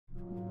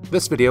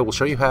This video will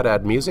show you how to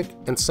add music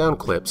and sound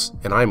clips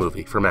in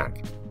iMovie for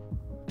Mac.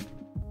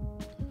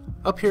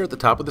 Up here at the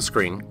top of the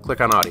screen,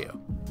 click on Audio.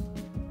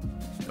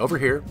 Over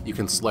here, you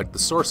can select the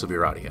source of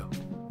your audio.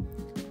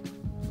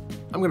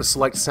 I'm going to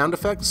select Sound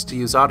Effects to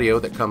use audio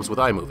that comes with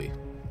iMovie.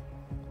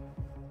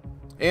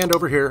 And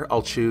over here,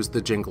 I'll choose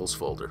the Jingles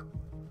folder.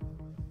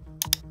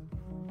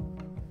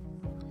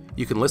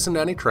 You can listen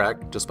to any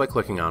track just by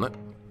clicking on it.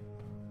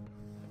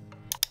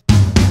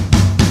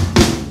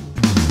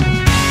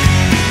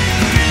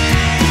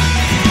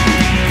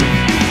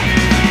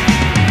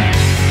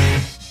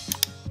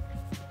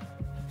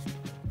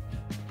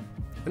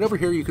 And over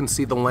here you can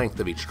see the length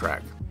of each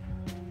track.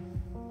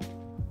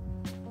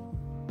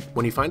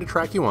 When you find a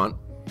track you want,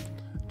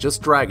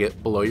 just drag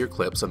it below your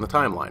clips on the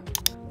timeline.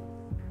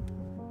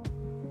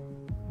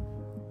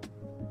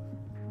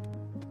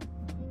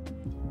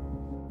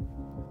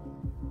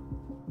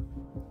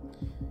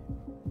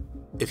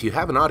 If you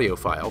have an audio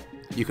file,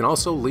 you can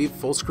also leave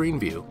full screen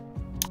view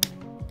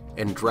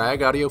and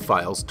drag audio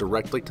files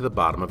directly to the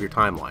bottom of your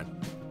timeline.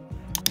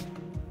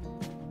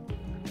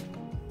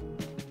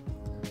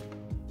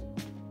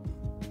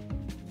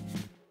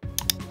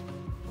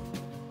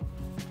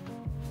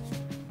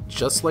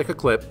 Just like a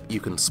clip, you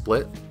can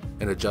split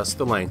and adjust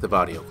the length of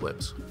audio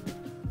clips.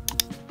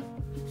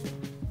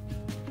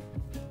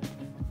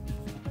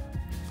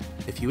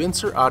 If you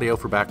insert audio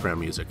for background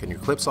music and your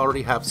clips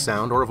already have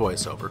sound or a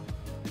voiceover,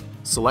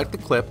 select the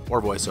clip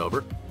or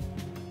voiceover,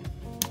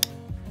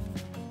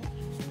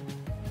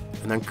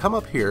 and then come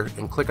up here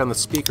and click on the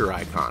speaker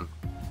icon.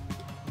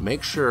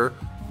 Make sure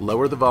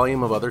lower the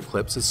volume of other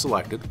clips is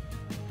selected,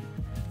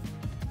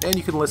 and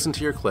you can listen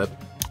to your clip.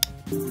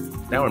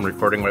 Now I'm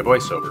recording my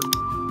voiceover.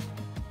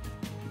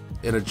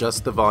 And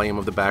adjust the volume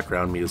of the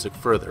background music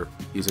further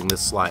using this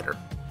slider.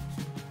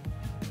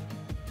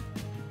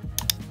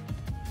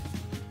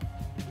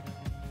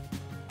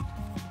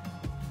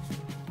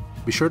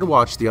 Be sure to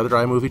watch the other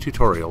iMovie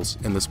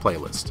tutorials in this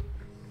playlist.